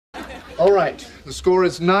All right, the score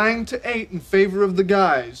is 9-8 in favor of the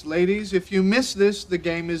guys. Ladies, if you miss this, the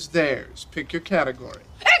game is theirs. Pick your category.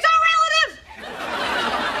 It's all relative!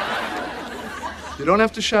 You don't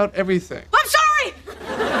have to shout everything. I'm sorry!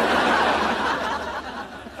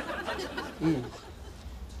 Ooh.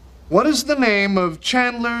 What is the name of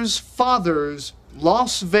Chandler's father's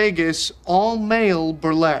Las Vegas all-male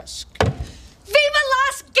burlesque? Viva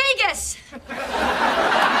Las Vegas!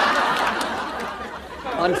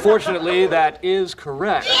 Unfortunately, that is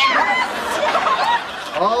correct.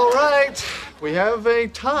 Yes! All right, we have a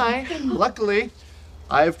tie. Luckily,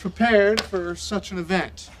 I have prepared for such an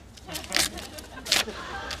event.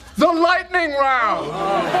 The lightning round!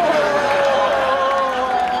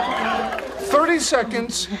 30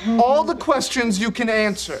 seconds, all the questions you can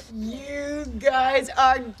answer. You guys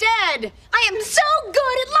are dead! I am so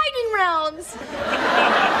good at lightning rounds!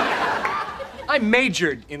 I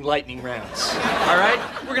majored in lightning rounds. All right?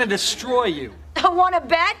 We're gonna destroy you. I want to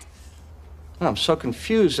bet? I'm so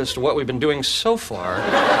confused as to what we've been doing so far.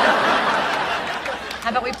 How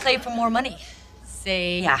about we play for more money?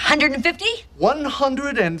 Say 150?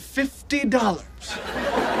 $150.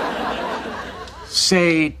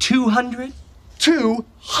 Say 200?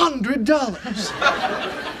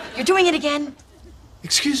 $200. You're doing it again?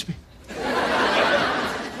 Excuse me.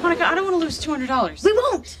 Monica, I don't want to lose $200. We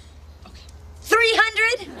won't.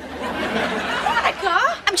 300? Monica,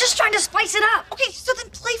 I'm just trying to spice it up. Okay, so then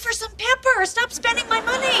play for some pepper. Stop spending my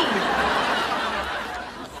money.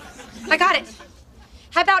 I got it.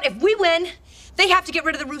 How about if we win, they have to get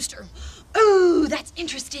rid of the rooster? Ooh, that's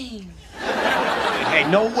interesting. Hey,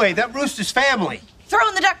 no way. That rooster's family. Throw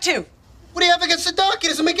in the duck, too. What do you have against the duck? He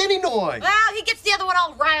doesn't make any noise. Well, he gets the other one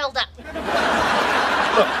all riled up.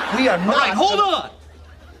 Look, we are not... All right, hold on.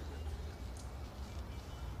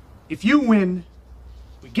 If you win,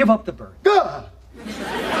 we give up the bird. Gah!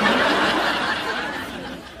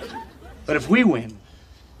 But if we win,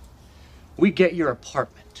 we get your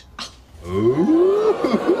apartment. Ooh.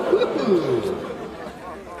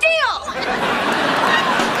 Deal!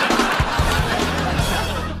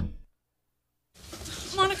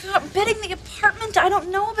 Monica, betting the apartment? I don't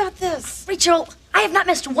know about this. Rachel, I have not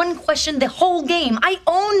missed one question the whole game. I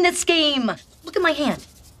own this game. Look at my hand.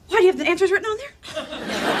 Why, do you have the answers written on there?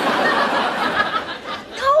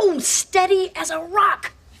 No, steady as a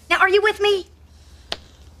rock. Now, are you with me?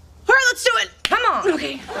 All right, let's do it. Come on.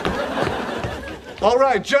 Okay. All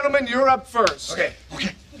right, gentlemen, you're up first. Okay.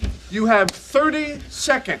 You have 30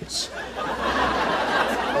 seconds.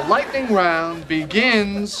 The lightning round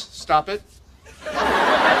begins. Stop it.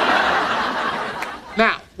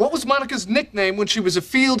 Now, what was Monica's nickname when she was a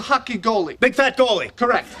field hockey goalie? Big fat goalie.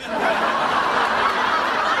 Correct.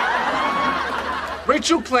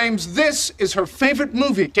 Rachel claims this is her favorite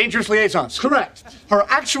movie. Dangerous Liaisons. Correct. Her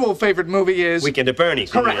actual favorite movie is... Weekend at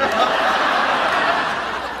Bernie's. Correct.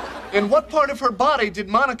 In what part of her body did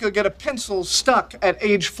Monica get a pencil stuck at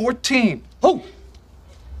age 14? Oh!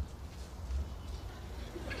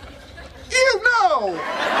 You know!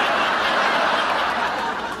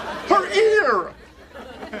 Her ear!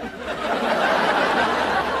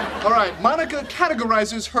 All right, Monica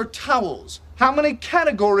categorizes her towels. How many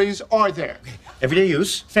categories are there? Everyday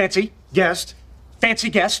use. Fancy. Guest. Fancy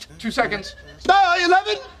guest. 2 seconds.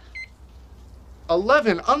 11.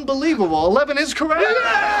 11. Unbelievable. 11 is correct.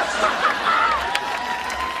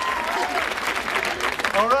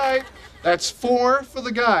 All right. That's 4 for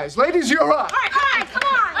the guys. Ladies, you're up. All right, come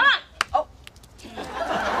on.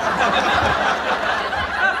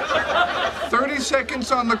 30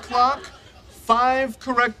 seconds on the clock. 5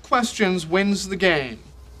 correct questions wins the game.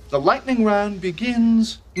 The lightning round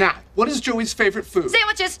begins now. What is Joey's favorite food?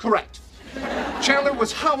 Sandwiches. Correct. Chandler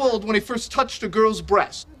was how old when he first touched a girl's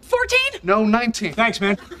breast? 14? No, 19. Thanks,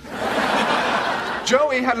 man.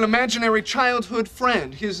 Joey had an imaginary childhood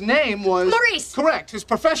friend. His name was... Maurice. Correct. His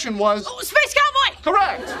profession was... Oh, Space Cowboy.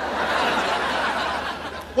 Correct.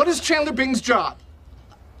 What is Chandler Bing's job?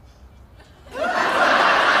 Oh,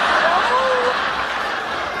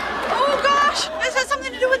 gosh. This has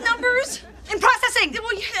something to do with numbers. In processing.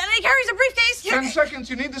 Well, yeah, and he carries a briefcase. 10 seconds.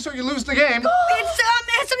 You need this or you lose the game. The